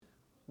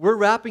We're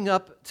wrapping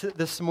up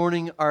this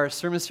morning our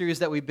sermon series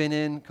that we've been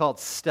in called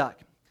Stuck.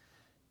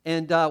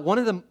 And one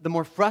of the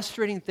more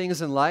frustrating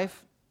things in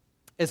life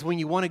is when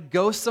you want to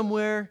go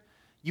somewhere,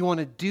 you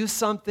want to do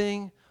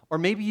something, or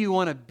maybe you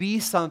want to be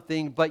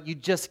something, but you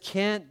just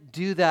can't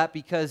do that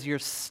because you're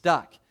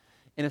stuck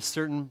in a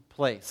certain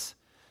place.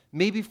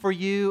 Maybe for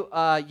you,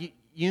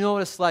 you know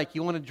what it's like.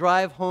 You want to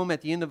drive home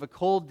at the end of a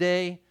cold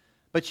day,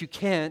 but you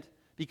can't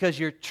because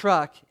your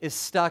truck is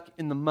stuck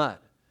in the mud.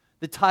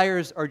 The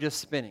tires are just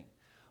spinning.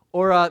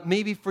 Or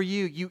maybe for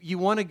you, you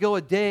want to go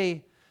a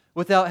day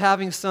without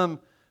having some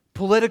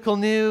political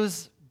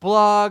news,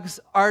 blogs,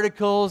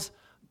 articles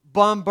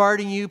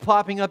bombarding you,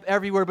 popping up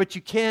everywhere, but you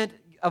can't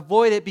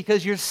avoid it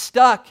because you're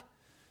stuck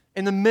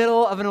in the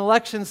middle of an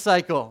election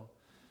cycle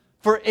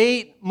for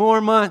 8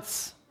 more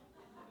months.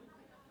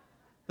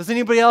 Does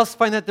anybody else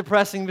find that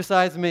depressing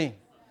besides me?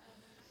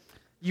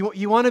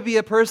 You want to be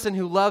a person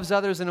who loves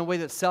others in a way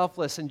that's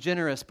selfless and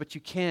generous, but you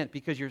can't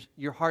because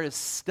your heart is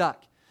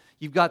stuck.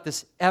 You've got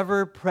this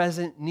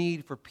ever-present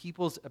need for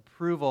people's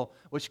approval,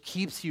 which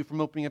keeps you from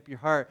opening up your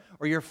heart,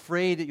 or you're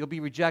afraid that you'll be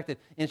rejected,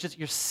 and it's just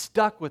you're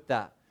stuck with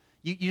that.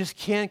 You just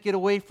can't get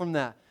away from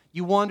that.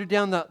 You wander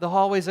down the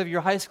hallways of your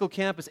high school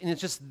campus, and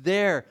it's just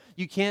there.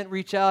 You can't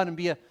reach out and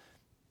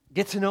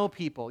get to know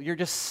people. You're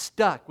just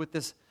stuck with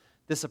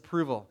this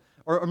approval.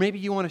 Or maybe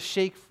you want to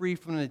shake free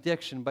from an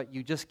addiction, but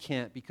you just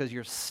can't because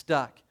you're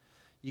stuck.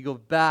 You go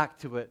back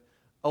to it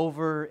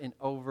over and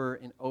over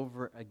and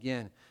over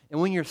again.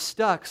 And when you're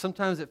stuck,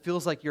 sometimes it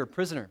feels like you're a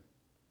prisoner.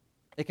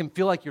 It can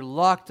feel like you're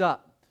locked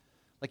up,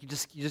 like you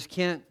just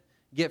can't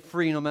get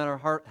free no matter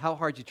how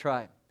hard you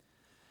try.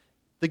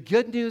 The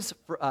good news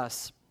for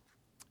us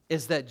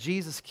is that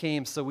Jesus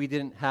came so we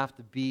didn't have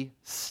to be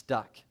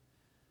stuck.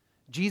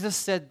 Jesus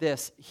said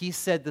this. He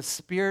said, "The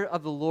Spirit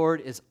of the Lord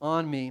is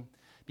on me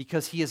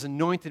because He has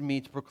anointed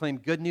me to proclaim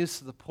good news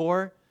to the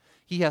poor.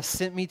 He has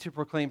sent me to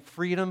proclaim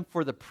freedom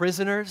for the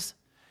prisoners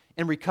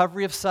and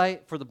recovery of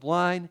sight for the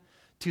blind,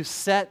 to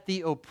set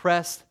the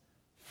oppressed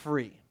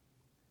free,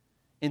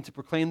 and to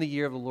proclaim the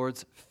year of the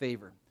Lord's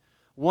favor."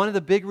 One of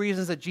the big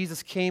reasons that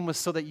Jesus came was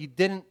so that you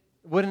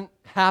wouldn't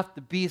have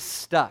to be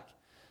stuck,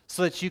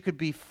 so that you could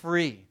be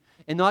free.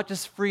 And not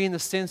just free in the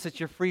sense that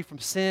you're free from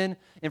sin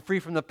and free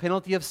from the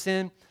penalty of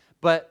sin,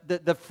 but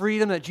the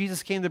freedom that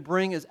Jesus came to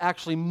bring is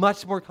actually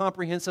much more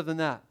comprehensive than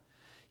that.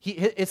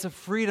 It's a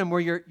freedom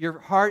where your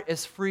heart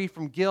is free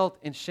from guilt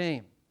and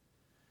shame.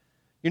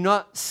 You're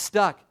not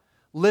stuck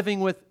living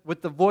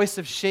with the voice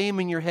of shame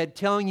in your head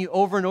telling you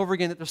over and over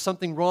again that there's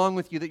something wrong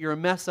with you, that you're a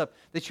mess up,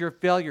 that you're a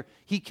failure.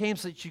 He came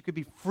so that you could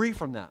be free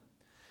from that.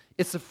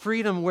 It's a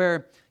freedom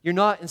where you're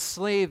not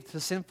enslaved to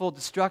sinful,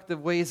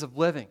 destructive ways of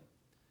living.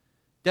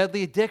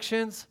 Deadly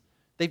addictions,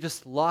 they've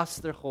just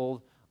lost their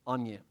hold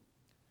on you.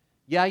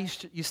 Yeah,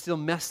 you still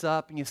mess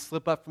up and you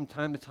slip up from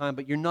time to time,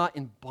 but you're not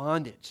in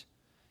bondage.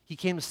 He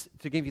came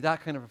to give you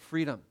that kind of a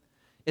freedom.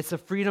 It's a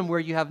freedom where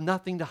you have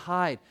nothing to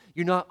hide.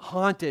 You're not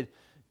haunted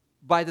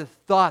by the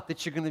thought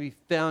that you're going to be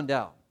found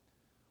out.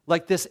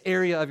 Like this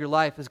area of your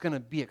life is going to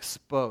be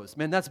exposed.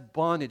 Man, that's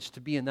bondage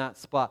to be in that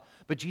spot.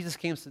 But Jesus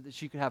came so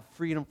that you could have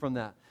freedom from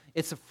that.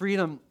 It's a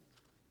freedom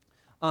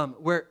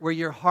where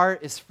your heart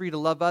is free to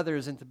love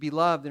others and to be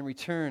loved in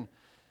return.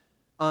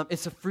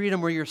 It's a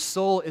freedom where your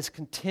soul is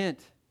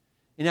content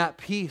and at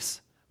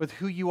peace with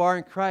who you are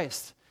in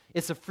Christ.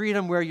 It's a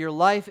freedom where your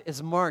life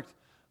is marked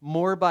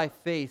more by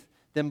faith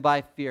than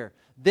by fear.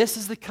 This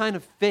is the kind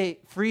of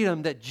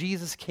freedom that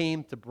Jesus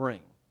came to bring.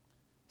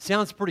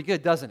 Sounds pretty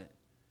good, doesn't it?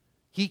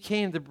 He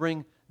came to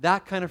bring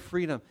that kind of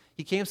freedom.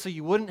 He came so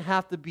you wouldn't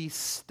have to be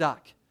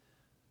stuck,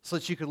 so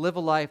that you could live a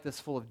life that's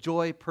full of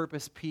joy,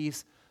 purpose,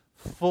 peace,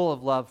 full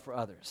of love for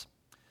others.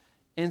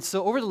 And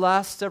so over the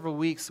last several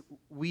weeks,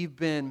 we've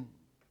been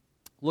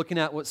looking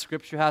at what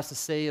Scripture has to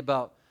say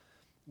about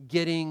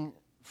getting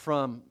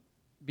from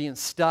being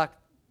stuck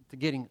to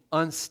getting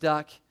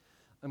unstuck,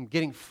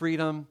 getting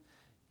freedom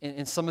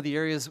in some of the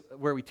areas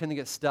where we tend to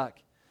get stuck.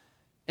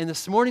 And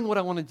this morning what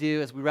I want to do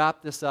as we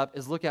wrap this up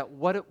is look at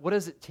what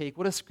does it take,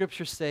 what does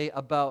Scripture say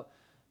about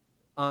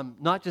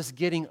not just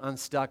getting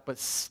unstuck, but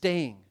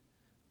staying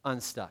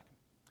unstuck.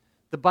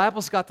 The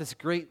Bible's got this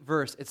great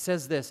verse. It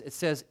says this. It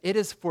says, "It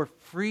is for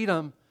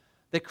freedom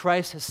that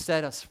Christ has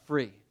set us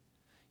free."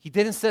 He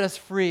didn't set us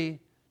free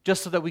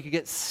just so that we could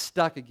get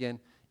stuck again.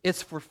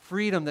 It's for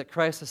freedom that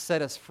Christ has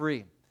set us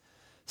free.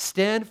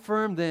 "Stand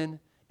firm then,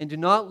 and do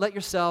not let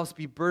yourselves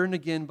be burdened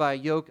again by a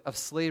yoke of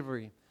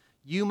slavery.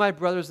 You, my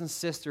brothers and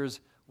sisters,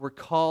 were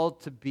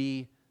called to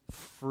be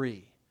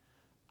free."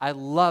 I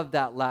love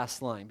that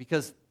last line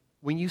because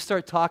when you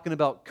start talking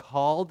about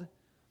called,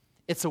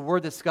 it's a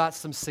word that's got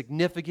some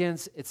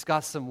significance. It's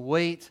got some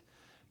weight.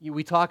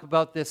 We talk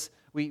about this.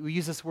 We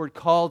use this word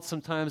called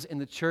sometimes in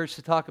the church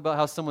to talk about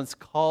how someone's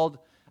called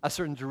a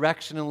certain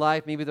direction in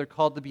life. Maybe they're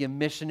called to be a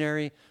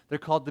missionary, they're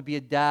called to be a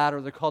dad,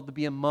 or they're called to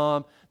be a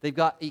mom. They've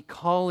got a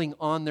calling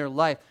on their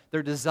life.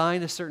 They're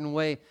designed a certain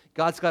way.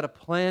 God's got a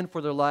plan for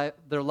their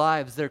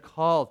lives. They're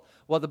called.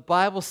 Well, the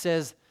Bible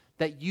says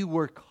that you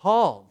were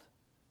called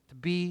to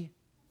be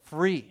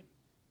free.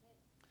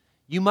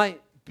 You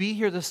might be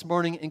here this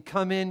morning and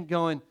come in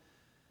going,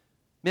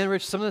 man,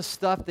 Rich, some of the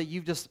stuff that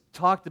you've just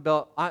talked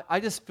about, I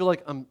just feel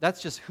like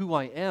that's just who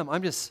I am.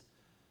 I'm just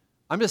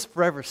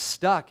forever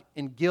stuck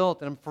in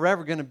guilt, and I'm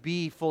forever going to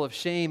be full of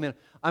shame, and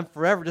I'm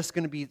forever just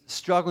going to be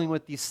struggling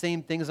with these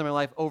same things in my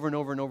life over and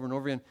over and over and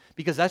over again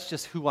because that's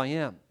just who I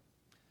am.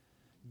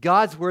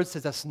 God's word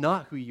says that's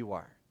not who you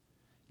are.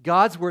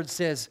 God's word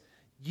says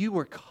you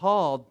were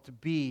called to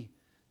be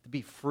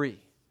free,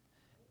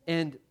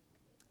 and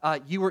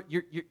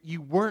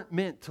you weren't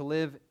meant to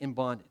live in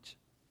bondage.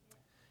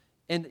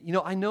 And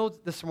I know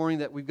this morning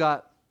that we've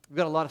got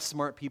a lot of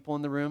smart people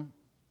in the room,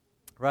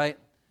 right?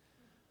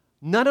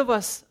 None of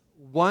us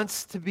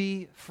wants to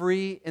be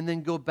free and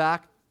then go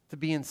back to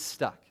being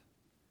stuck.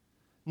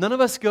 None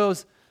of us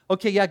goes,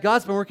 okay, yeah,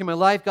 God's been working in my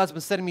life. God's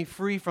been setting me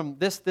free from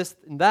this,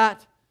 and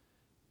that.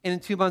 And in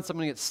 2 months, I'm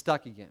going to get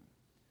stuck again.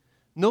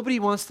 Nobody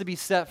wants to be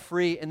set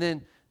free and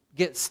then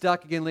get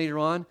stuck again later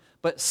on.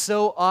 But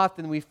so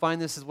often we find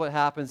this is what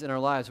happens in our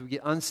lives. We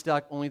get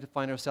unstuck only to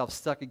find ourselves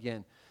stuck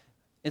again.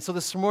 And so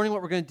this morning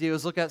what we're going to do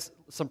is look at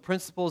some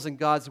principles in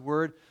God's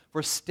word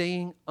for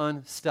staying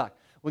unstuck.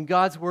 When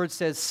God's word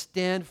says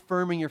stand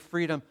firm in your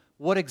freedom,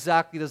 what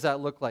exactly does that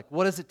look like?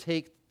 What does it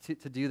take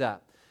to do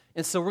that?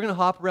 And so we're going to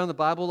hop around the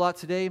Bible a lot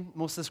today.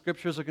 Most of the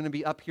scriptures are going to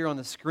be up here on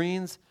the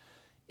screens.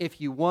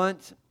 If you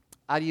want,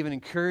 I'd even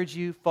encourage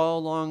you, follow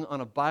along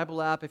on a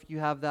Bible app if you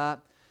have that.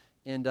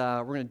 And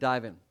we're going to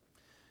dive in.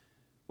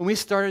 When we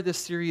started this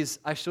series,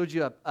 I showed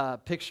you a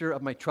picture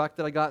of my truck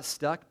that I got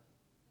stuck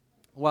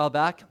a while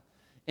back.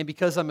 And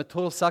because I'm a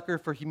total sucker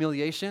for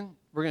humiliation,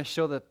 we're going to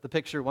show the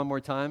picture one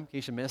more time in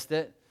case you missed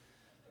it.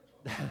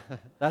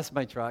 That's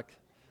my truck.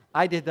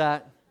 I did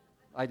that,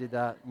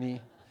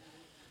 me.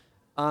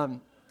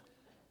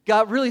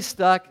 Got really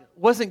stuck,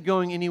 wasn't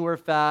going anywhere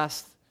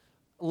fast.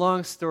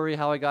 Long story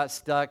how I got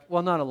stuck.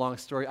 Well, not a long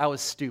story. I was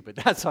stupid.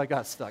 That's how I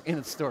got stuck. End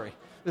of story.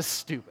 It was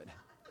stupid.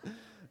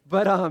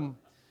 But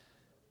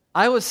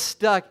I was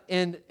stuck,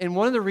 and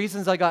one of the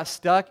reasons I got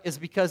stuck is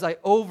because I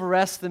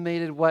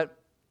overestimated what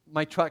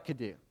my truck could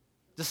do.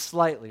 Just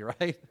slightly,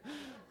 right?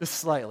 Just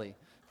slightly.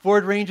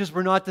 Ford Rangers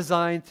were not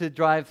designed to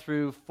drive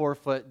through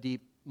 4-foot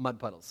deep mud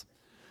puddles.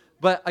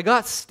 But I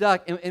got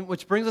stuck, and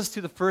which brings us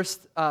to the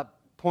first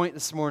point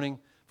this morning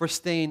for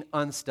staying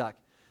unstuck.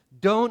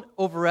 Don't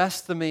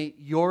overestimate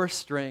your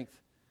strength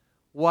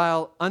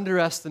while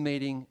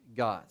underestimating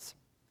God's.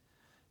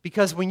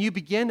 Because when you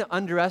begin to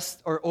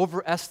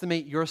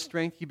overestimate your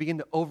strength, you begin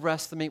to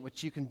overestimate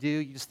what you can do.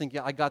 You just think,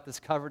 yeah, I got this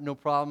covered, no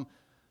problem.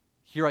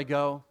 Here I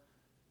go.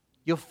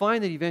 You'll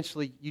find that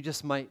eventually you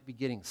just might be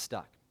getting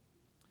stuck.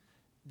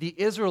 The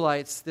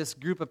Israelites, this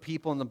group of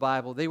people in the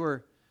Bible, they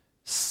were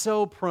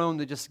so prone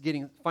to just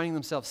finding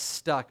themselves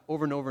stuck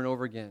over and over and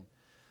over again.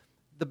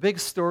 The big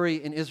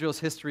story in Israel's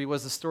history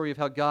was the story of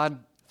how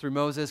God, through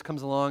Moses,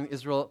 comes along.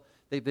 Israel,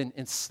 they've been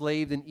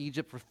enslaved in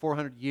Egypt for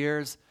 400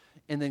 years,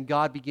 and then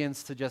God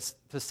begins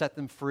to set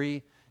them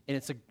free. And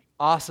it's an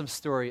awesome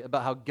story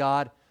about how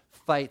God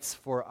fights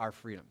for our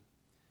freedom.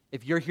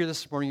 If you're here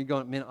this morning, you're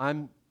going, man,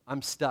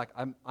 I'm stuck.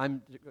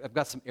 I've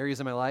got some areas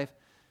in my life.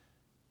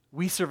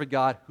 We serve a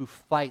God who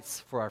fights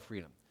for our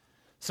freedom.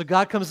 So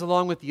God comes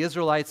along with the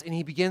Israelites, and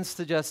he begins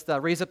to just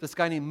raise up this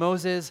guy named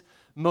Moses.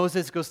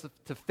 Moses goes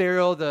to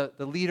Pharaoh,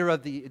 the leader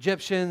of the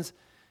Egyptians,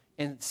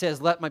 and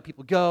says, let my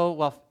people go.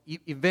 Well,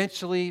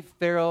 eventually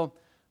Pharaoh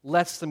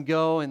lets them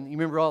go, and you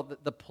remember all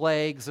the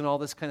plagues and all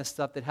this kind of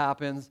stuff that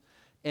happens.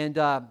 And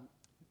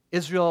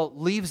Israel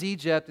leaves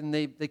Egypt, and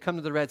they come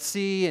to the Red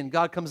Sea, and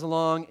God comes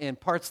along and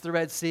parts the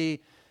Red Sea.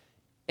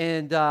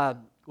 And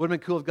would have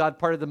been cool if God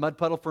parted the mud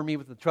puddle for me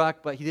with the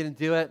truck, but he didn't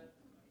do it.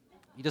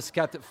 He just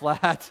kept it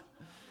flat.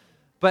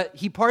 But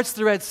he parts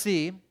the Red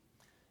Sea,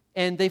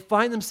 and they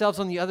find themselves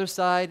on the other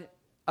side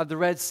of the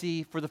Red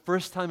Sea for the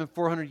first time in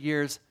 400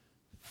 years,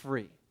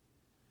 free.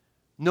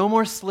 No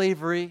more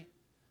slavery,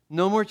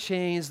 no more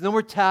chains, no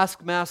more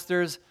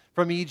taskmasters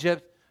from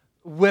Egypt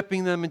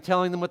whipping them and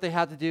telling them what they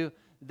had to do.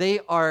 They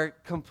are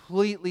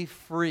completely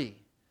free.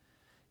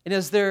 And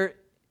as they're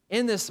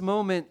in this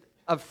moment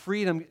of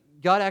freedom,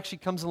 God actually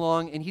comes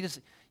along, and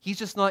he's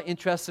just not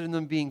interested in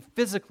them being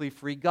physically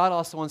free. God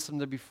also wants them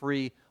to be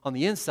free on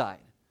the inside.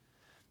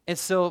 And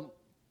so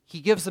he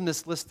gives them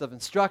this list of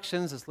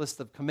instructions, this list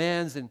of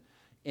commands and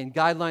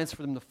guidelines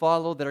for them to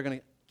follow that are going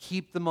to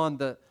keep them on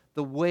the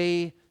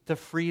way to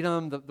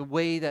freedom, the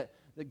way that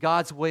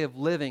God's way of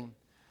living.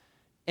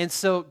 And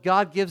so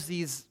God gives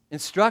these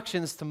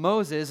instructions to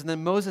Moses, and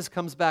then Moses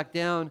comes back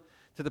down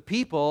to the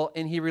people,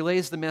 and he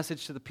relays the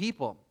message to the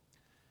people.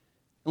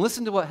 And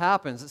listen to what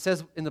happens. It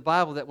says in the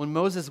Bible that when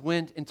Moses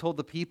went and told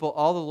the people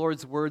all the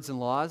Lord's words and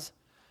laws,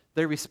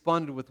 they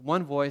responded with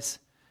one voice,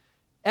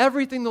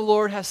 everything the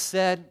Lord has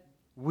said,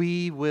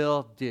 we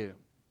will do.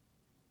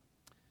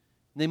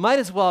 And they might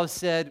as well have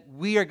said,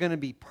 we are going to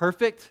be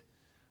perfect.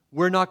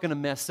 We're not going to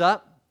mess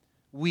up.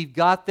 We've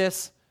got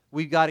this.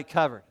 We've got it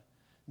covered.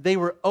 They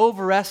were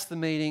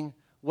overestimating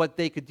what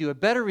they could do. A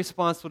better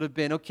response would have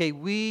been, okay,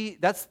 we're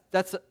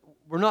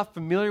not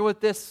familiar with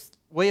this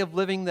way of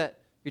living that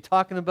you're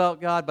talking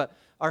about, God, but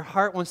our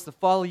heart wants to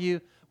follow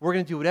you. We're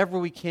going to do whatever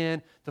we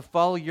can to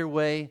follow your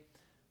way.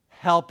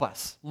 Help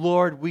us.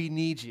 Lord, we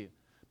need you.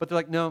 But they're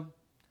like, no,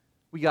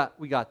 we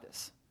got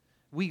this.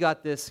 We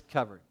got this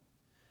covered.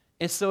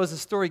 And so as the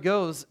story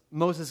goes,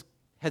 Moses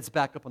heads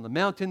back up on the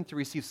mountain to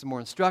receive some more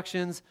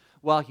instructions.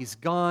 While he's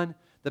gone,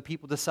 the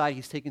people decide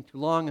he's taking too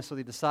long, and so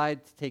they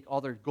decide to take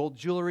all their gold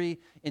jewelry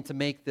and to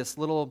make this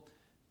little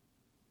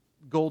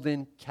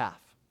golden calf,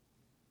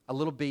 a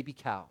little baby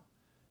cow.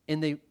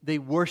 And they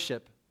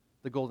worship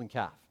the golden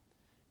calf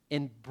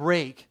and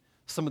break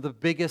some of the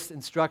biggest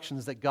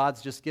instructions that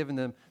God's just given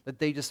them, that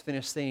they just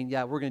finished saying,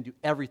 yeah, we're going to do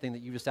everything that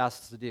you just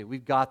asked us to do.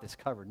 We've got this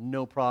covered.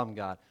 No problem,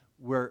 God.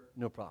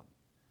 No problem.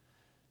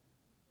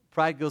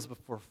 Pride goes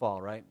before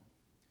fall, right?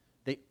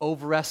 They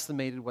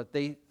overestimated what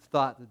they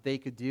thought that they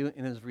could do,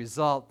 and as a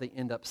result, they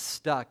end up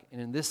stuck. And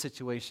in this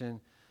situation,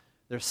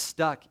 they're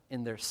stuck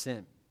in their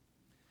sin.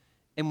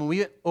 And when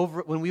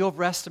we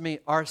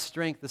overestimate our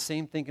strength, the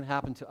same thing can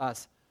happen to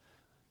us.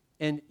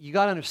 And you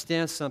got to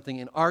understand something.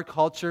 In our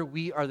culture,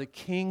 we are the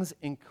kings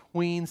and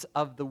queens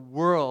of the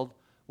world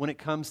when it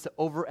comes to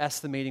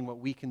overestimating what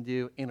we can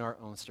do in our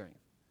own strength.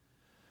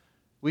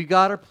 We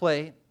got our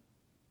plate,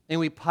 and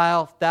we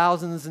pile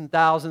thousands and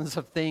thousands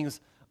of things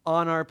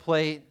on our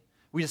plate.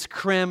 We just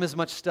cram as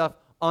much stuff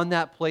on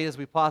that plate as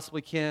we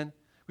possibly can.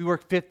 We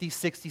work 50,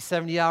 60,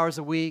 70 hours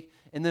a week,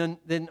 and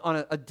then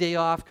on a day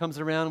off comes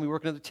around, and we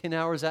work another 10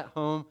 hours at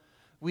home.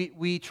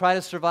 We try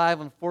to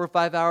survive on 4 or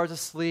 5 hours of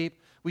sleep.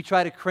 We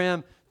try to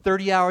cram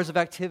 30 hours of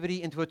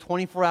activity into a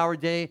 24-hour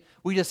day.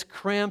 We just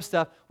cram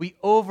stuff. We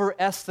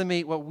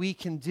overestimate what we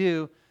can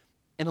do,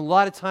 and a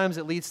lot of times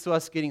it leads to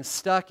us getting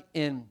stuck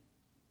in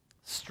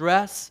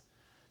stress,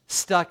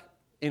 stuck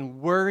in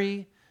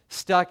worry,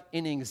 stuck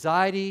in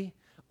anxiety,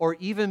 or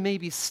even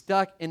maybe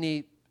stuck in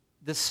a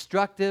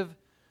destructive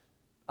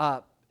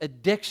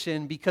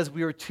addiction because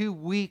we were too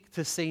weak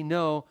to say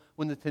no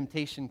when the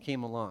temptation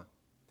came along.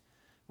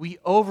 We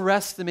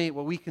overestimate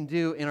what we can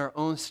do in our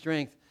own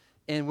strength,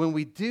 and when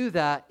we do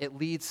that, it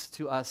leads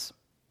to us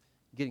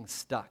getting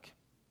stuck.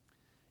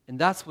 And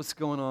that's what's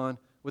going on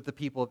with the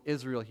people of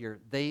Israel here.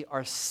 They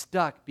are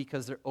stuck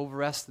because they're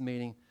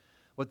overestimating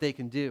what they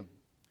can do.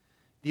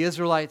 The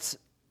Israelites,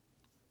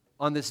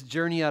 on this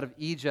journey out of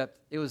Egypt,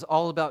 it was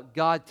all about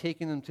God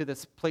taking them to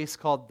this place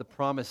called the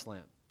Promised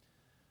Land.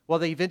 Well,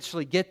 they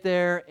eventually get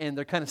there, and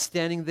they're kind of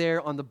standing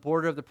there on the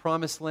border of the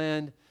Promised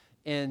Land,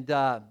 and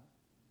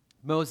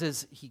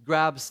Moses, he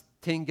grabs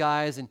 10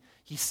 guys, and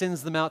he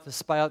sends them out to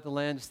spy out the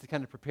land just to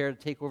kind of prepare to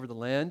take over the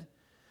land.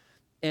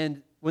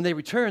 And when they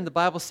returned, the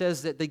Bible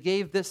says that they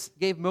gave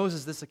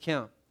Moses this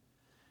account.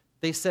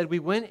 They said, "We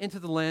went into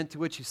the land to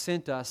which you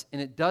sent us,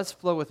 and it does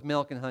flow with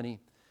milk and honey.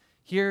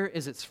 Here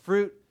is its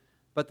fruit,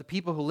 but the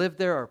people who live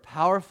there are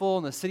powerful,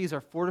 and the cities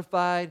are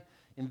fortified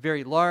and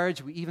very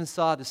large. We even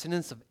saw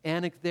descendants of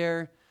Anak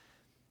there."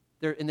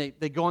 And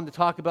they go on to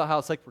talk about how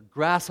it's like for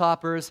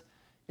grasshoppers.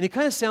 And it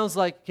kind of sounds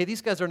like, okay,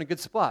 these guys are in a good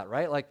spot,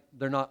 right? Like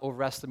they're not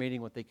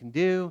overestimating what they can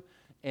do,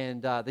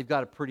 and they've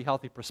got a pretty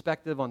healthy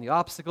perspective on the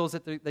obstacles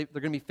that they're going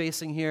to be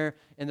facing here.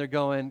 And they're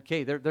going,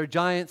 okay, they're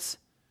giants,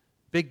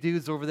 big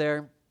dudes over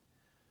there.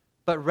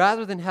 But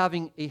rather than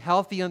having a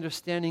healthy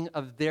understanding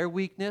of their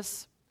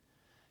weakness,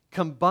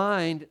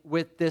 combined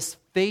with this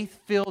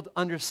faith-filled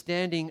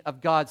understanding of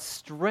God's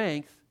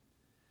strength,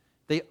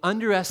 they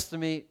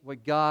underestimate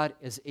what God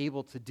is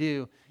able to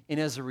do, and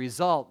as a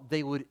result,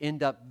 they would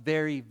end up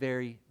very,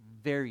 very,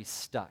 very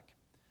stuck.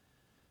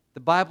 The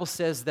Bible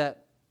says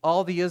that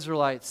all the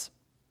Israelites,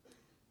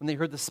 when they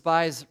heard the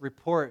spies'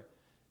 report,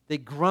 they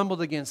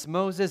grumbled against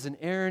Moses and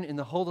Aaron, and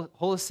the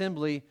whole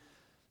assembly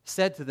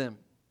said to them,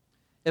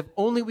 "If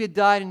only we had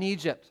died in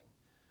Egypt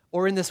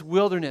or in this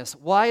wilderness.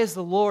 Why is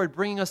the Lord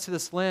bringing us to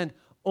this land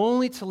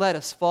only to let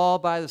us fall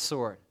by the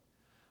sword?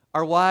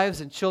 Our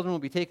wives and children will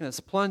be taken as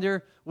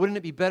plunder. Wouldn't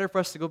it be better for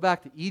us to go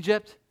back to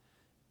Egypt?"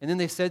 And then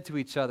they said to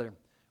each other,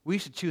 "We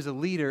should choose a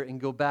leader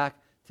and go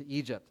back to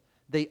Egypt."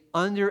 They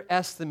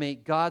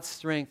underestimate God's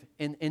strength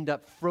and end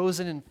up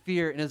frozen in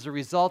fear, and as a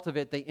result of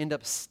it, they end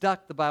up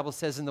stuck, the Bible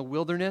says, in the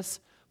wilderness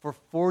for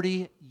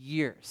 40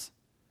 years.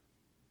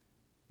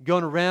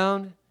 Going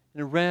around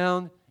and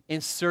around in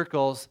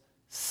circles,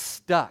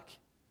 stuck,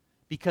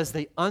 because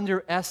they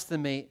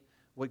underestimate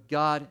what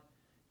God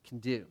can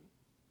do.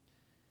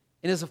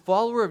 And as a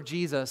follower of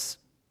Jesus,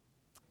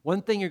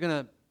 one thing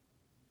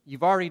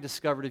you've already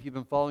discovered if you've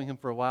been following him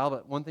for a while,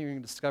 but one thing you're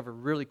going to discover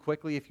really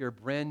quickly if you're a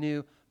brand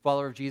new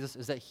follower of Jesus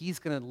is that he's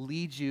going to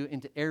lead you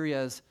into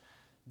areas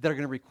that are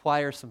going to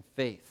require some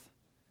faith.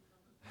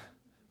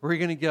 Where you're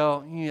going to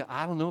go, yeah,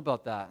 I don't know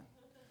about that.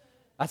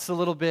 It's a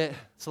little bit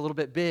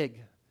big,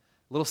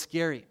 a little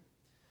scary.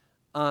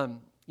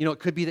 It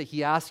could be that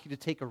he asks you to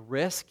take a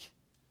risk.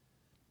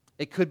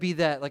 It could be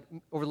that, like,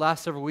 over the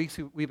last several weeks,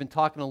 we've been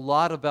talking a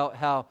lot about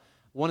how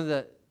one of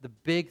the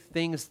big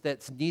things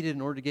that's needed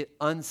in order to get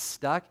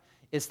unstuck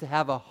is to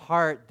have a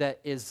heart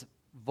that is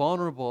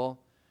vulnerable.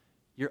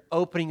 You're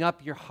opening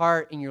up your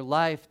heart and your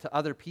life to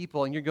other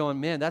people, and you're going,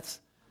 man, that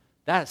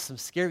is some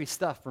scary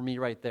stuff for me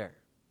right there.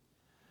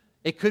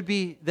 It could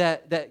be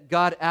that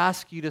God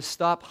asks you to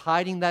stop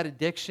hiding that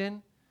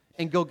addiction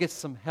and go get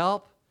some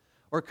help.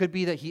 Or it could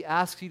be that he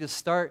asks you to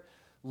start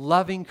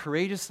loving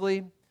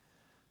courageously.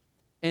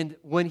 And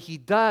when he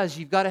does,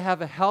 you've got to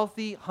have a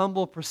healthy,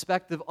 humble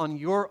perspective on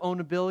your own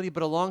ability.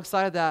 But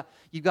alongside of that,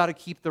 you've got to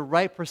keep the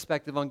right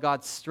perspective on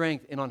God's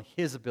strength and on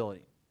his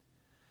ability.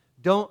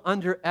 Don't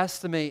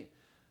underestimate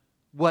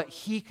what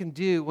he can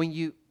do when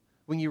you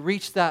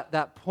reach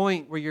that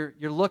point where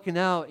you're looking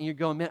out and you're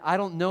going, man, I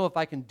don't know if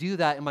I can do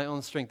that in my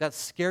own strength. That's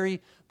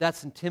scary.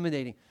 That's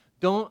intimidating.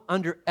 Don't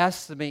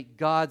underestimate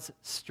God's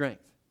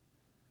strength.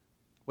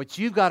 What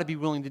you've got to be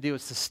willing to do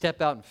is to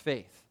step out in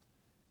faith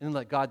and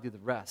let God do the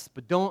rest.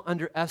 But don't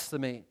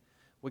underestimate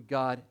what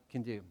God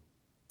can do.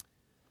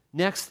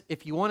 Next,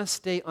 if you want to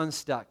stay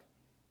unstuck,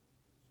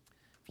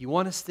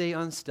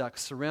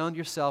 surround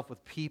yourself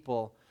with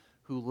people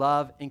who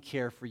love and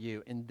care for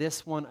you. And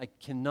this one, I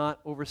cannot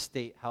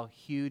overstate how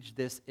huge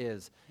this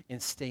is in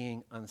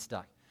staying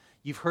unstuck.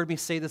 You've heard me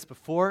say this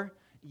before.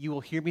 You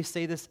will hear me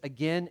say this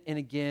again and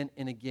again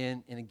and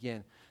again and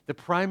again. The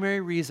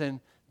primary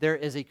reason there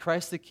is a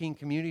Christ the King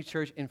Community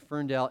Church in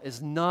Ferndale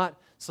is not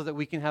so that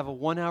we can have a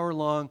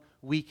 1-hour-long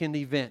weekend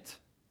event.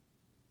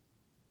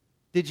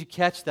 Did you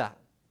catch that?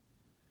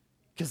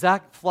 Because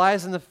that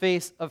flies in the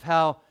face of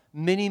how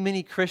many,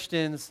 many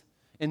Christians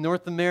in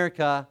North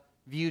America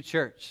view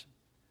church.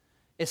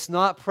 It's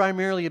not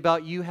primarily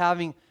about you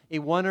having a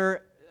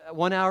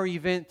 1-hour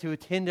event to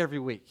attend every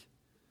week.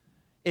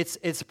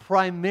 It's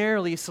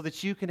primarily so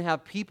that you can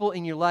have people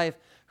in your life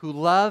who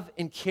love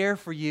and care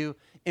for you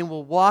and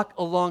will walk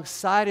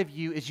alongside of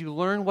you as you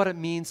learn what it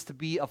means to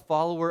be a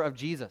follower of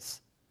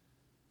Jesus.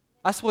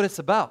 That's what it's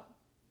about.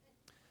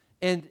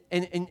 And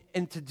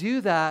to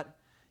do that,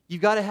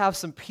 you've got to have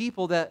some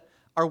people that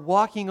are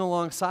walking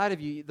alongside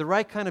of you. The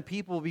right kind of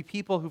people will be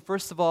people who,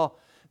 first of all,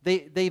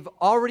 they've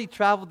already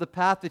traveled the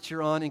path that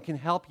you're on and can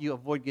help you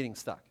avoid getting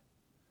stuck.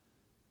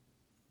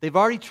 They've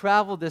already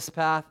traveled this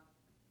path,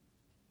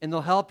 and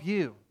they'll help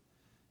you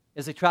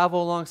as they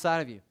travel alongside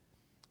of you.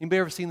 Anybody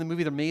ever seen the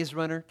movie The Maze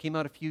Runner? Came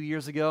out a few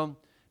years ago.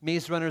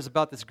 Maze Runner is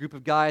about this group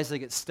of guys that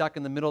get stuck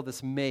in the middle of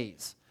this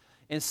maze.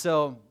 And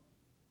so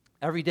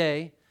every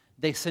day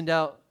they send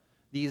out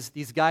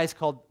these guys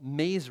called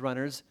maze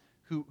runners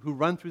who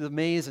run through the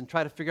maze and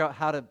try to figure out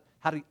how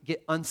to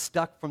get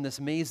unstuck from this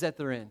maze that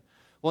they're in.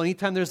 Well,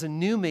 anytime there's a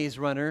new maze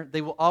runner,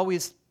 they will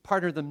always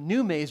partner the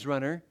new maze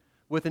runner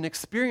with an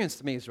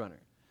experienced maze runner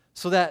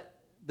so that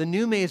the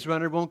new maze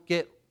runner won't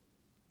get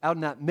out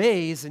in that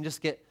maze and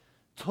just get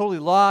totally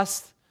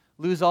lost,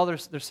 lose all their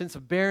sense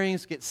of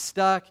bearings, get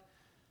stuck.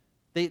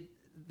 They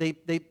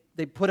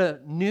put a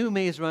new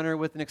maze runner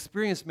with an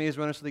experienced maze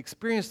runner so the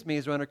experienced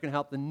maze runner can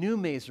help the new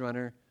maze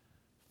runner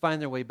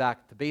find their way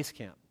back to base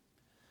camp.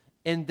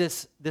 And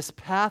this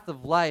path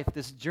of life,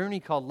 this journey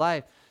called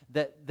life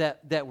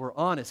that we're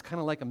on is kind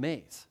of like a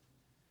maze.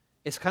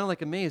 It's kind of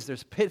like a maze.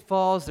 There's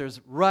pitfalls, there's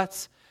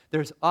ruts,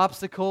 there's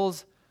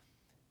obstacles,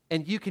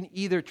 and you can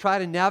either try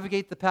to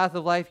navigate the path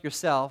of life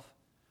yourself,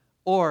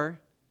 or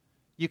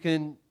you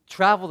can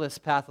travel this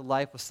path of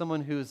life with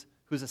someone who's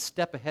a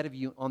step ahead of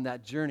you on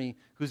that journey,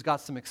 who's got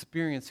some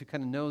experience, who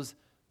kind of knows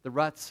the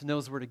ruts,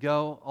 knows where to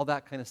go, all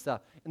that kind of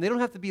stuff. And they don't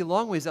have to be a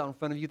long ways out in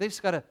front of you. They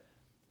just got to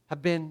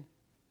have been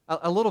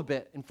a little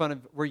bit in front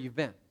of where you've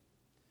been.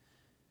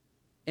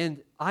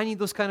 And I need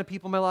those kind of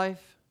people in my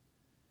life.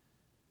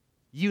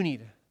 You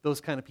need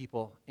those kind of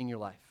people in your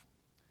life.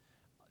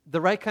 The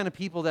right kind of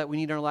people that we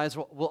need in our lives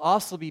will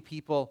also be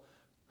people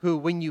who,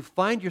 when you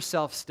find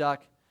yourself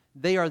stuck,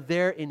 they are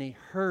there in a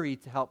hurry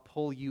to help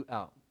pull you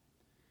out.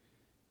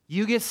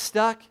 You get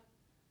stuck,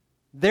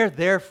 they're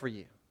there for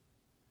you.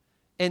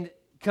 And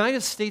can I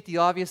just state the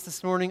obvious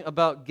this morning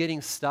about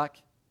getting stuck?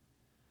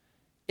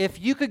 If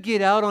you could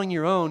get out on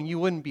your own, you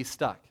wouldn't be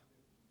stuck.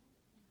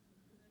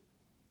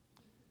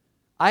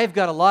 I've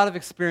got a lot of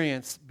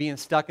experience being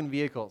stuck in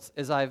vehicles,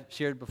 as I've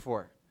shared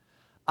before.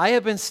 I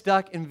have been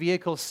stuck in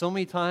vehicles so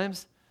many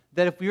times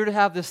that if we were to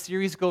have this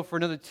series go for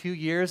another 2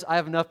 years, I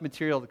have enough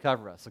material to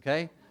cover us,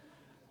 okay?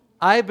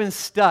 I've been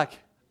stuck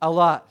a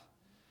lot.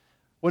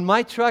 When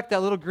my truck,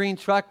 that little green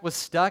truck, was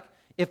stuck,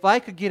 if I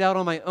could get out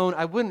on my own,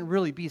 I wouldn't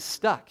really be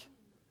stuck.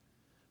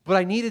 But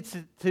I needed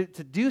to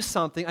do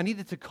something. I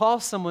needed to call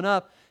someone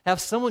up,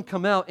 have someone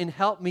come out and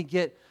help me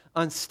get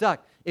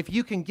unstuck. If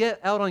you can get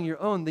out on your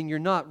own, then you're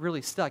not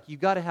really stuck. You've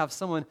got to have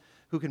someone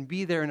who can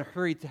be there in a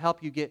hurry to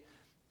help you get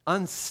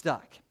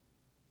unstuck.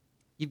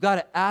 You've got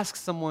to ask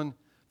someone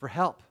for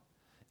help.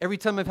 Every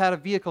time I've had a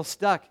vehicle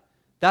stuck,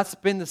 that's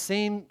been the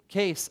same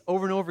case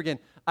over and over again.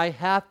 I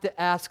have to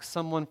ask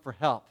someone for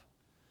help.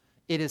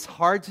 It is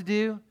hard to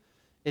do.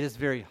 It is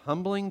very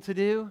humbling to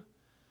do.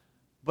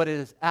 But it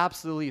is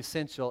absolutely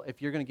essential if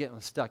you're going to get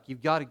unstuck.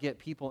 You've got to get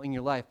people in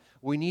your life.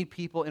 We need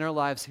people in our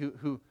lives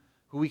who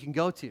we can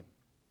go to.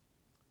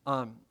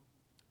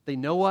 They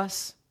know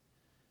us.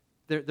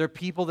 They're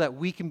people that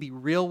we can be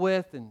real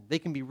with, and they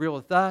can be real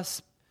with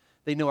us.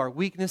 They know our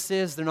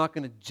weaknesses. They're not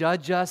going to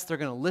judge us. They're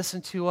going to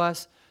listen to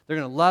us. They're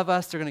going to love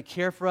us. They're going to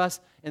care for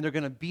us. And they're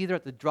going to be there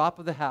at the drop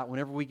of the hat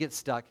whenever we get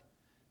stuck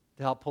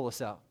to help pull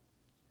us out.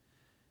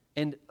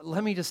 And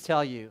let me just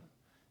tell you,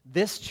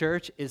 This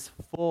church is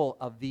full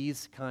of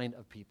these kind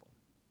of people.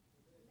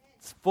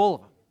 It's full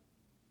of them.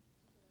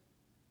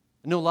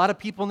 I know a lot of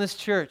people in this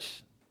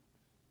church.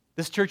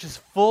 This church is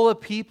full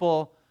of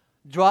people,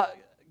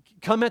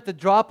 come at the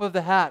drop of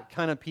the hat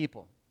kind of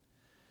people.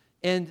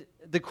 And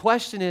the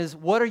question is,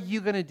 what are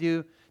you going to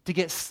do to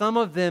get some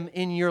of them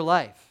in your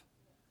life?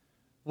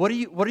 What are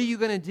you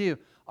going to do?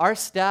 Our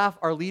staff,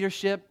 our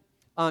leadership,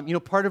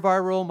 part of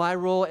our role, my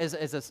role as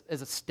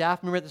a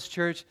staff member at this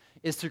church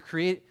is to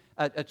create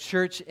a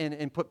church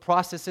and put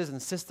processes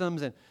and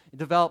systems and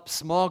develop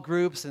small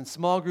groups and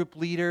small group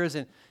leaders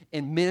and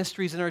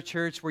ministries in our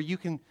church where you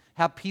can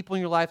have people in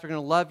your life that are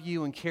going to love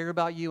you and care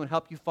about you and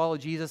help you follow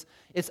Jesus.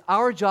 It's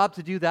our job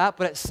to do that,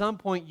 but at some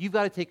point you've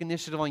got to take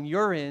initiative on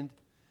your end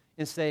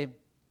and say,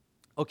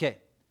 okay,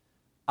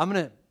 I'm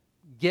going to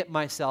get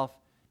myself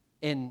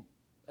in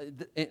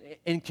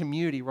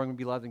community where I'm going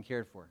to be loved and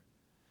cared for.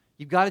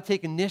 You've got to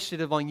take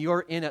initiative on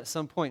your end at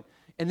some point.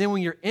 And then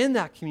when you're in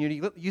that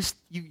community,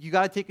 you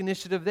got to take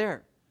initiative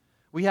there.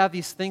 We have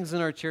these things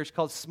in our church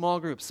called small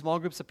groups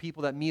of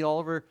people that meet all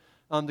over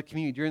the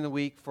community during the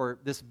week for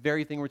this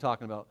very thing we're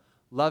talking about.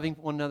 Loving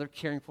one another,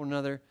 caring for one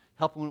another,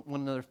 helping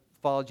one another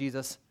follow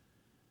Jesus.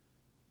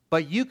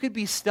 But you could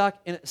be stuck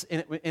in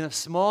a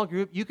small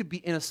group. You could be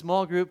in a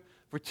small group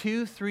for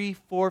 2, 3,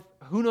 4,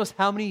 who knows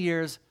how many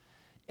years,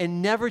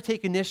 and never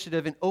take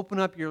initiative and open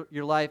up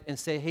your life and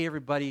say, hey,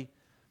 everybody,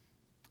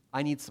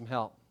 I need some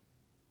help.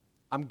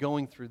 I'm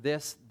going through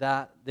this.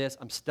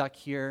 I'm stuck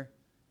here.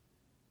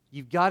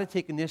 You've got to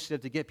take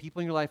initiative to get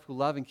people in your life who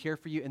love and care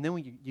for you. And then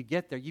when you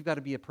get there, you've got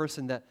to be a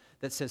person that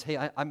says,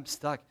 hey, I'm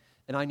stuck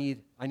and I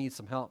need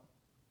some help.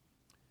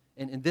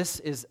 And this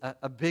is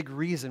a big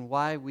reason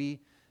why we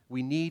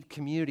need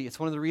community. It's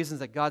one of the reasons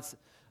that God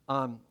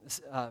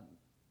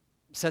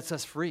sets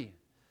us free.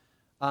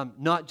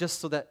 Not just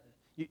so that,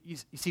 you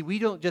see, we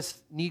don't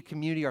just need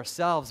community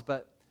ourselves,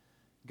 but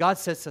God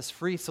sets us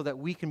free so that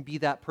we can be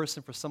that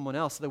person for someone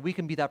else, so that we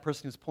can be that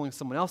person who's pulling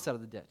someone else out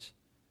of the ditch.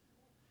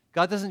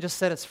 God doesn't just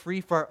set us free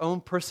for our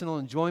own personal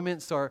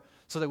enjoyments or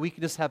so that we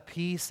can just have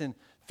peace and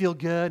feel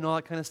good and all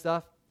that kind of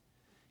stuff.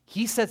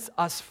 He sets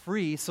us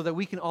free so that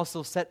we can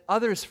also set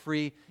others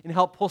free and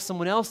help pull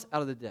someone else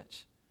out of the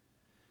ditch.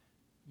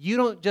 You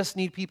don't just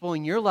need people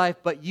in your life,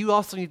 but you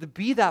also need to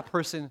be that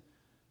person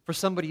for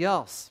somebody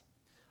else.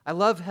 I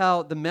love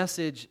how the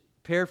Message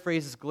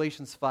paraphrases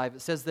Galatians 5.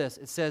 It says this.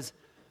 It says,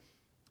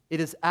 it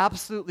is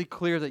absolutely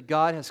clear that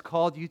God has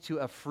called you to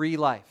a free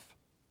life.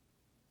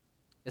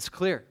 It's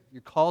clear.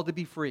 You're called to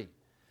be free.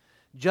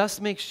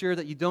 Just make sure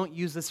that you don't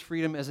use this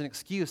freedom as an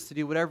excuse to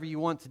do whatever you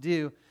want to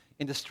do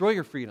and destroy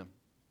your freedom.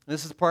 And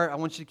this is the part I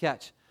want you to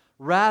catch.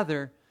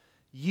 Rather,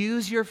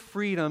 use your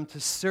freedom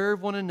to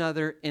serve one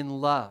another in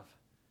love.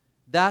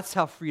 That's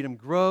how freedom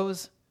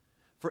grows.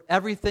 For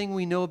everything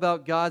we know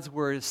about God's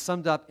word is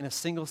summed up in a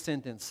single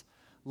sentence.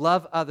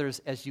 Love others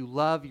as you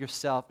love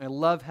yourself. And I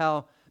love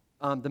how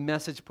the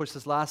Message puts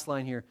this last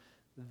line here.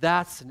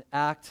 That's an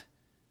act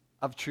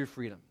of true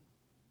freedom.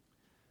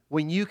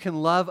 When you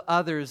can love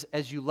others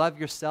as you love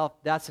yourself,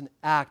 that's an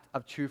act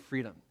of true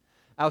freedom.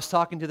 I was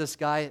talking to this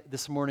guy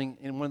this morning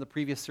in one of the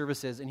previous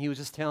services, and he was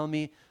just telling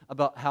me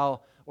about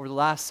how over the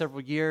last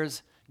several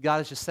years, God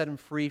has just set him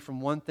free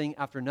from one thing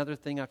after another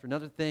thing after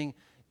another thing,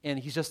 and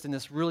he's just in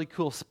this really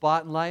cool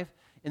spot in life.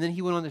 And then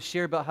he went on to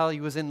share about how he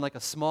was in like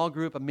a small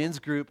group, a men's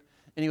group,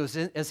 and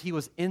as he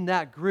was in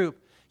that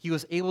group, he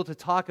was able to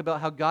talk about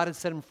how God had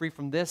set him free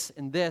from this,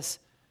 and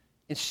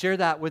share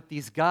that with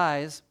these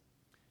guys,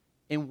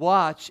 and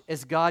watch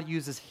as God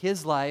uses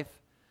his life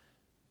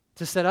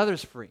to set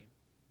others free.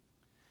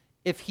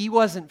 If he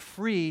wasn't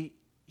free,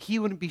 he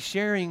wouldn't be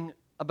sharing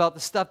about the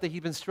stuff that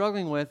he'd been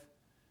struggling with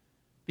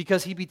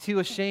because he'd be too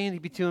ashamed,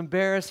 he'd be too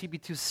embarrassed, he'd be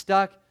too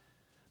stuck.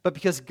 But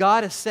because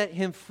God has set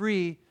him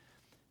free,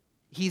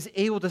 he's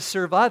able to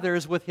serve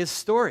others with his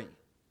story.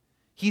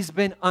 He's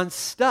been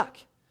unstuck.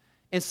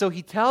 And so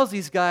he tells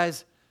these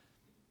guys,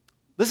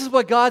 this is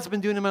what God's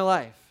been doing in my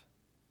life.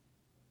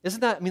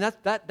 Isn't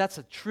that, that's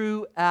a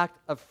true act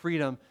of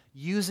freedom,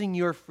 using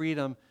your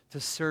freedom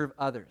to serve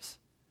others.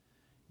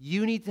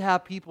 You need to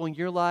have people in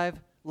your life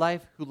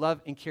who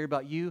love and care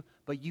about you,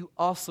 but you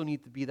also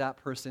need to be that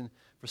person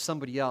for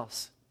somebody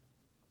else.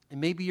 And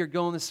maybe you're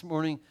going this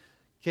morning,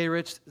 okay,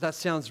 Rich, that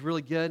sounds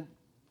really good.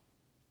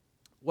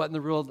 What in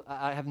the world?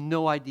 I have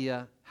no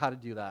idea how to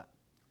do that.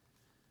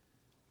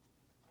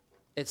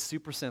 It's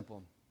super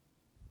simple.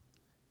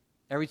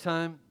 Every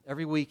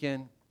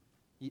weekend,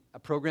 a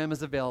program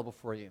is available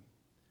for you.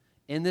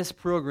 In this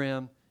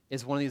program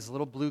is one of these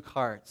little blue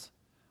cards.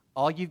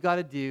 All you've got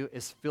to do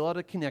is fill out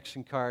a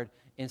connection card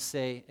and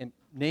say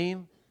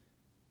name,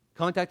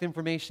 contact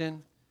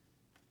information,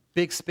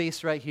 big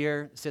space right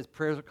here. It says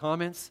prayers or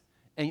comments.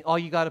 And all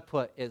you got to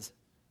put is,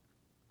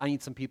 I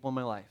need some people in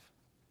my life.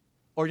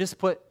 Or just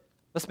put,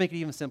 let's make it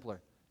even simpler,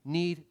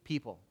 need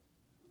people.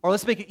 Or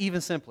let's make it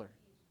even simpler.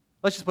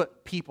 Let's just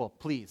put people,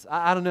 please.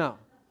 I don't know.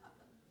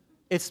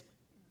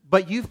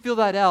 But you fill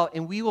that out,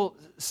 and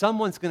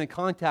someone's going to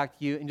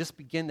contact you and just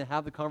begin to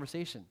have the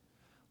conversation.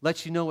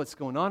 Let you know what's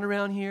going on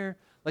around here.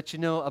 let you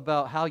know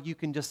about how you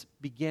can just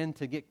begin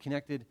to get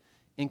connected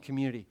in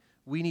community.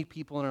 We need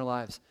people in our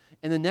lives.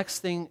 And the next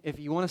thing, if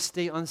you want to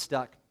stay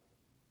unstuck,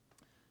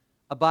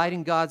 abide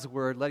in God's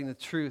word, letting the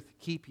truth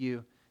keep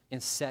you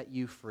and set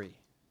you free.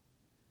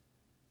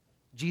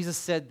 Jesus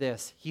said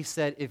this. He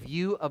said, if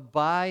you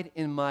abide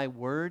in my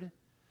word,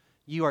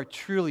 you are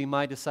truly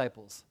my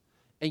disciples,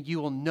 and you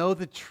will know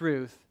the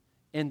truth,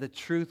 and the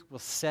truth will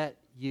set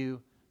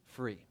you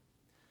free.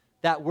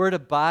 That word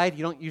abide,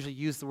 you don't usually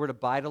use the word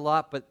abide a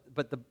lot,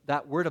 but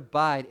that word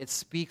abide, it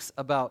speaks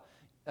about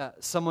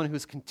someone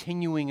who's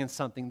continuing in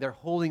something. They're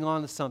holding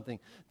on to something.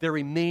 They're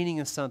remaining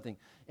in something.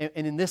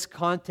 And in this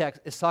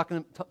context, it's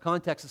talking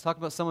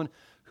about someone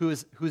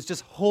who's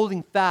just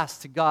holding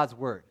fast to God's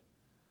word.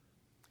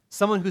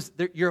 Someone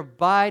you're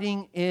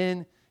abiding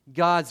in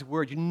God's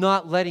word. You're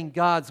not letting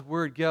God's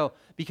word go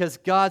because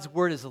God's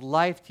word is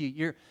life to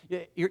you.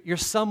 You're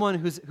someone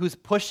who's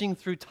pushing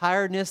through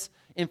tiredness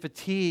and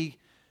fatigue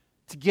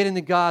to get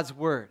into God's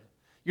word.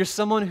 You're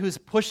someone who's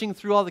pushing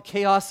through all the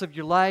chaos of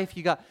your life.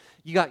 You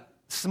got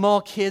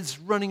small kids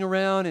running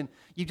around, and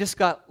you just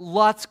got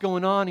lots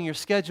going on in your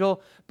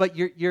schedule. But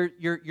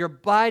you're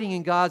abiding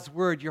in God's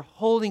word. You're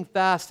holding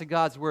fast to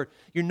God's word.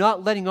 You're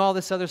not letting all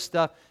this other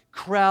stuff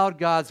crowd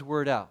God's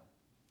word out.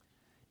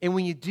 And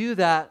when you do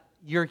that,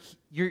 you're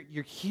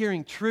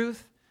hearing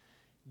truth.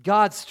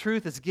 God's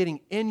truth is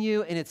getting in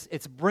you, and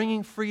it's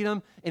bringing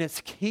freedom, and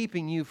it's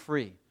keeping you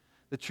free.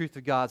 The truth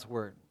of God's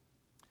word.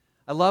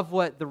 I love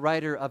what the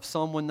writer of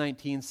Psalm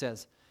 119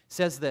 says. It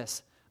says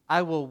this,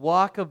 I will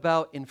walk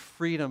about in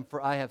freedom,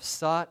 for I have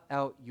sought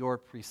out your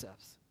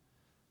precepts.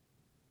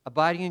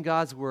 Abiding in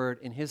God's word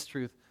and his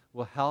truth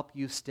will help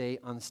you stay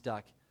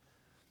unstuck.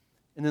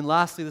 And then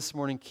lastly this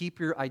morning, keep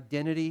your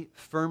identity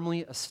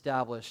firmly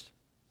established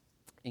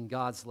in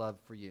God's love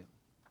for you.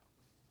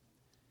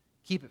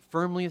 Keep it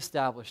firmly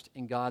established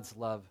in God's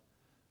love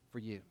for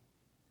you.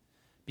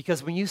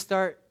 Because when you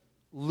start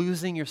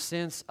losing your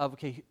sense of,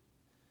 okay,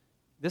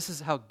 this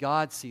is how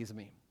God sees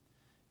me.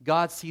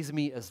 God sees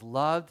me as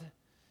loved.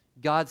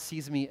 God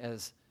sees me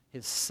as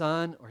his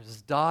son or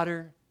his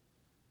daughter.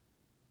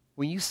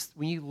 When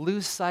you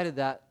lose sight of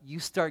that, you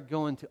start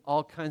going to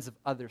all kinds of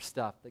other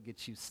stuff that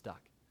gets you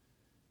stuck.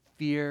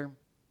 Fear,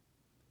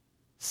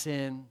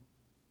 sin.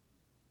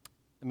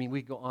 I mean,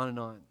 we go on and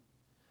on.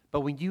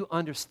 But when you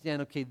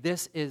understand, okay,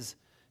 this is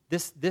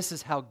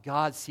how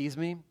God sees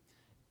me.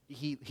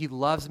 He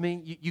loves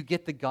me. You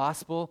get the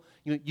gospel.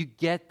 You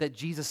get that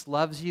Jesus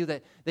loves you,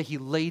 that he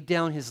laid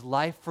down his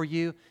life for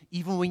you,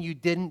 even when you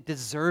didn't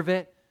deserve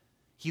it.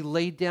 He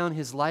laid down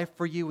his life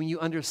for you. When you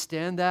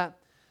understand that,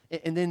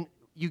 and then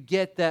you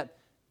get that,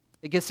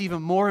 it gets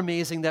even more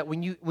amazing that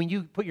when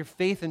you put your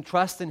faith and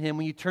trust in him,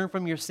 when you turn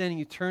from your sin and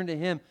you turn to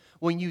him,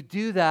 when you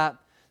do that,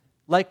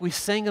 like we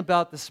sang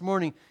about this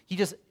morning, he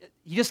just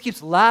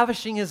keeps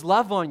lavishing his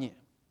love on you.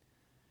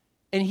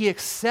 And he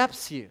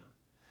accepts you.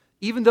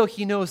 Even though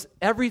he knows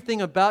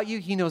everything about you,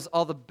 he knows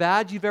all the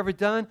bad you've ever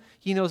done,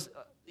 he knows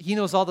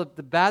all the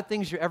bad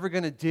things you're ever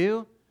going to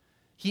do.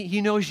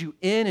 He knows you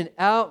in and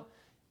out.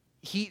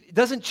 He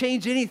doesn't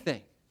change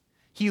anything.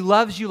 He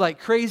loves you like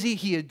crazy.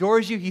 He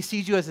adores you. He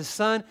sees you as his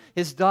son,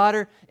 his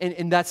daughter,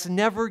 and that's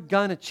never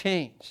going to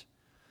change.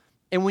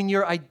 And when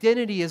your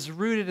identity is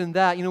rooted in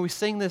that, we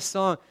sing this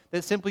song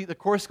that simply, the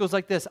chorus goes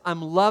like this,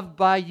 I'm loved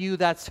by you,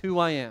 that's who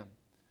I am.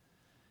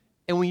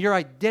 And when your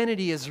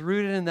identity is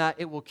rooted in that,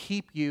 it will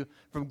keep you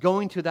from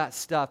going to that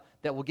stuff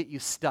that will get you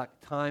stuck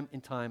time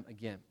and time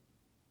again.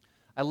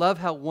 I love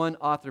how one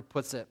author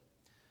puts it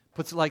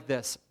like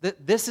this.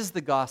 This is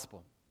the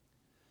gospel,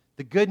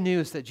 the good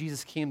news that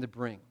Jesus came to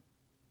bring.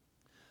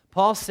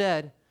 Paul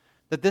said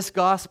that this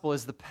gospel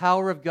is the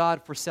power of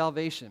God for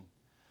salvation.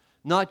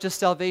 Not just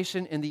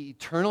salvation in the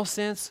eternal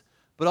sense,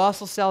 but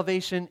also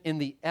salvation in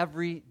the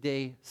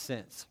everyday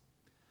sense.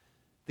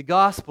 The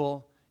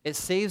gospel, it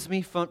saves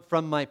me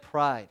from my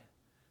pride,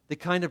 the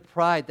kind of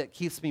pride that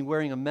keeps me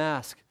wearing a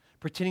mask,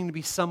 pretending to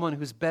be someone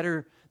who's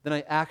better than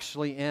I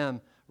actually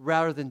am,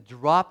 rather than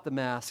drop the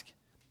mask,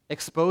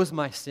 expose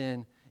my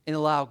sin, and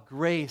allow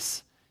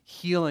grace,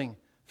 healing,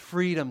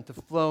 freedom to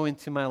flow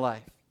into my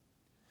life.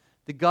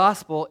 The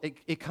gospel,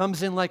 it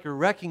comes in like a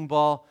wrecking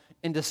ball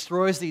and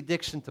destroys the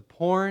addiction to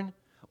porn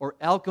or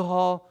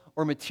alcohol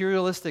or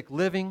materialistic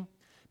living,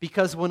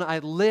 because when I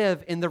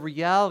live in the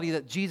reality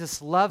that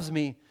Jesus loves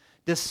me,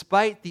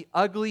 despite the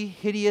ugly,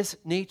 hideous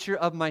nature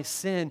of my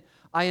sin,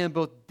 I am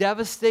both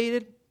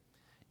devastated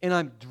and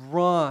I'm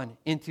drawn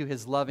into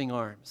his loving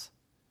arms.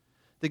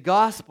 The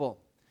gospel,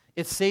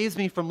 it saves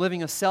me from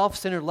living a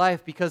self-centered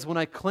life, because when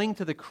I cling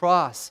to the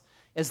cross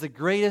as the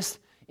greatest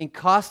and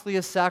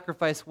costliest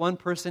sacrifice one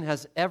person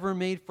has ever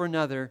made for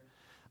another,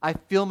 I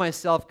feel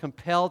myself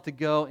compelled to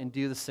go and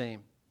do the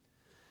same.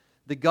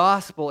 The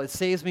gospel, it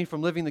saves me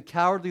from living the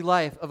cowardly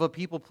life of a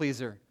people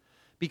pleaser,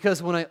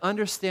 because when I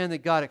understand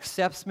that God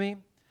accepts me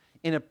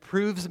and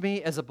approves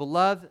me as a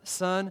beloved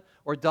son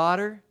or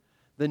daughter,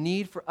 the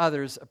need for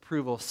others'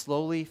 approval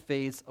slowly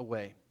fades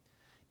away.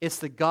 It's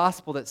the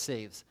gospel that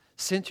saves.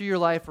 Center your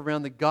life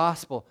around the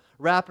gospel.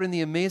 Wrap it in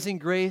the amazing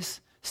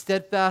grace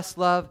steadfast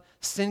love,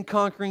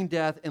 sin-conquering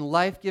death, and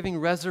life-giving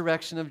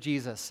resurrection of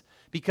Jesus,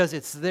 because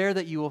it's there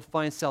that you will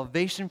find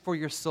salvation for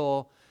your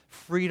soul,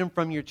 freedom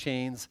from your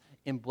chains,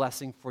 and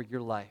blessing for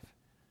your life.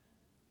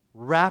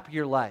 Wrap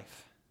your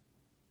life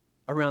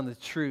around the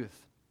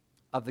truth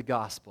of the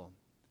gospel.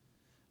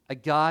 A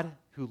God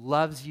who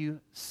loves you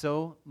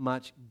so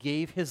much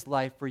gave his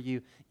life for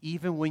you,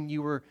 even when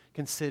you were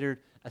considered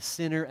a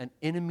sinner, an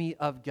enemy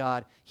of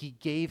God. He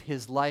gave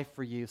his life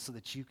for you so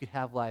that you could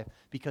have life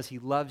because he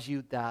loves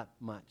you that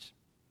much.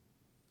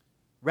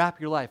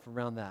 Wrap your life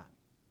around that.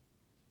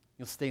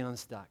 You'll stay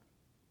unstuck.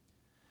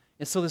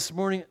 And so this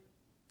morning,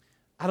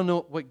 I don't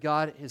know what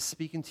God is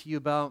speaking to you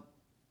about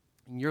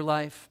in your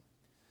life,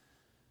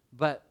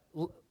 but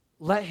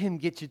let him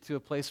get you to a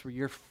place where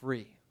you're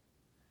free.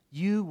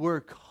 You were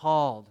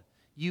called.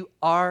 You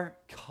are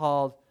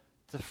called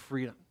to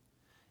freedom.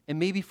 And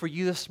maybe for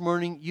you this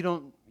morning,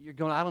 you're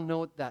going, I don't know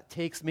what that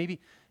takes. Maybe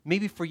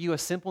for you, a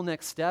simple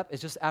next step is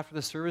just after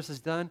the service is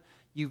done,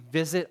 you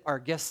visit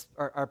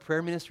our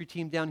prayer ministry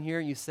team down here,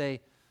 and you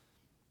say,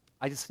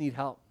 I just need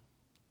help.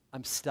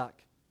 I'm stuck.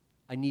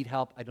 I need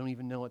help. I don't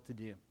even know what to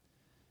do.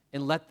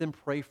 And let them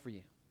pray for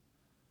you.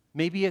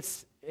 Maybe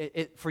it's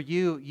for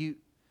you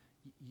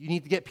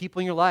need to get people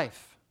in your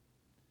life.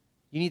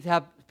 You need to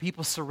have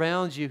people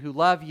surround you who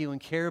love you and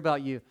care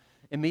about you.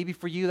 And maybe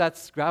for you,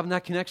 that's grabbing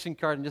that connection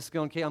card and just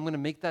going, okay, I'm going to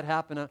make that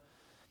happen.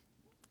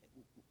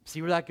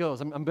 See where that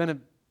goes. I'm going to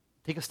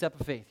take a step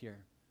of faith here.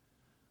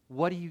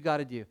 What do you got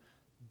to do?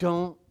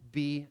 Don't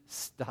be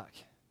stuck.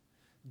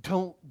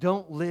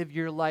 Don't live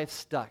your life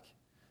stuck.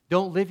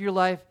 Don't live your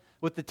life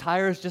with the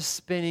tires just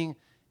spinning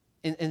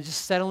and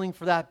just settling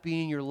for that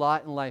being your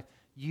lot in life.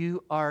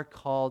 You are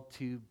called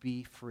to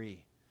be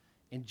free.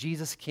 And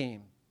Jesus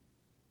came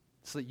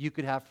so that you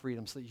could have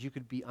freedom, so that you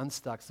could be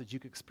unstuck, so that you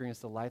could experience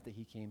the life that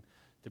he came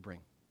to bring.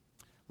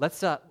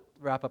 Let's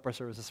wrap up our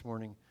service this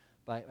morning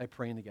by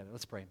praying together.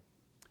 Let's pray.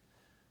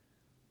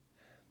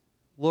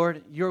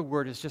 Lord, your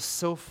word is just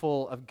so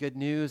full of good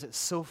news. It's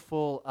so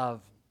full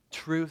of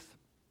truth.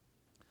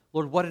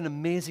 Lord, what an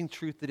amazing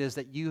truth it is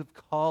that you have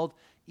called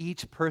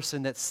each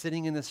person that's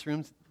sitting in this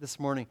room this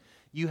morning.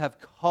 You have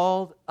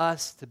called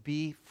us to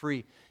be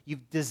free.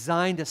 You've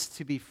designed us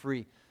to be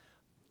free.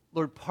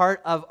 Lord,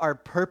 part of our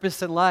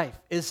purpose in life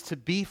is to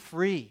be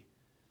free.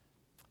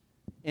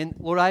 And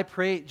Lord, I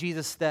pray,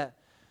 Jesus, that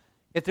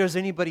if there's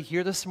anybody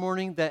here this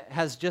morning that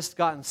has just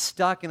gotten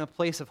stuck in a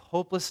place of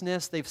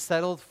hopelessness, they've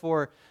settled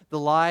for the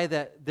lie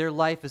that their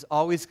life is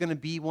always going to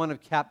be one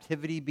of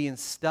captivity, being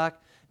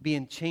stuck,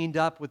 being chained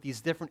up with these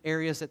different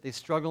areas that they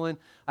struggle in.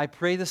 I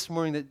pray this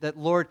morning that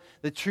Lord,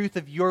 the truth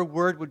of your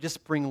word would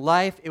just bring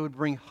life. It would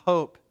bring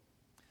hope.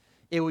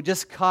 It would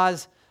just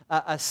cause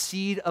a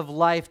seed of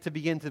life to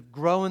begin to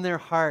grow in their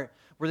heart,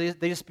 where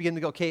they just begin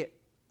to go, okay,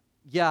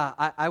 yeah,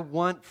 I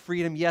want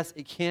freedom. Yes,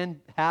 it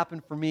can happen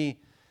for me.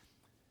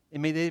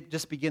 And may they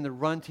just begin to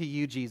run to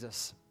you,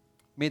 Jesus.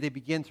 May they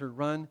begin to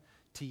run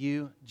to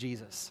you,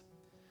 Jesus.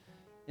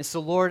 And so,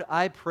 Lord,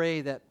 I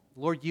pray that,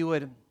 Lord, you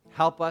would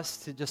help us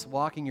to just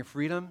walk in your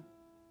freedom.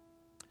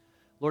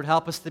 Lord,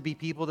 help us to be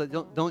people that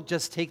don't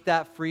just take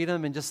that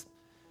freedom and just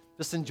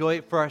enjoy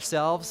it for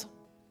ourselves.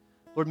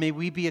 Lord, may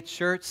we be a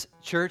church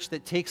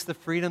that takes the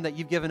freedom that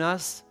you've given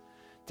us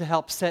to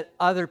help set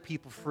other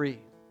people free.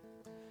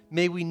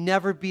 May we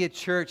never be a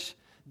church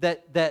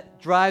that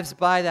drives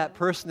by that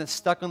person that's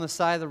stuck on the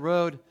side of the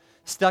road,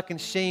 stuck in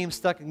shame,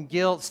 stuck in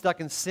guilt, stuck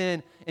in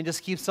sin, and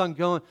just keeps on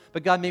going.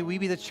 But God, may we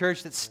be the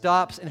church that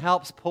stops and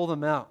helps pull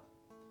them out.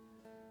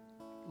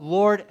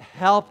 Lord,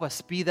 help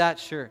us be that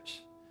church.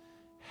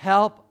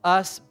 Help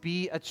us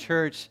be a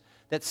church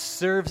that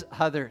serves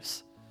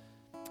others.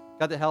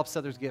 God, that helps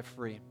others get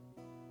free.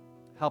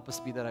 Help us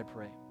be that, I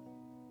pray.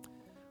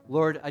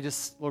 Lord,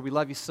 we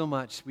love you so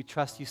much. We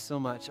trust you so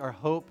much. Our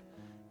hope,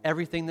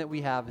 everything that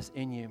we have is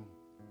in you.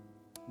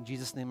 In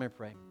Jesus' name I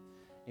pray.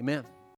 Amen.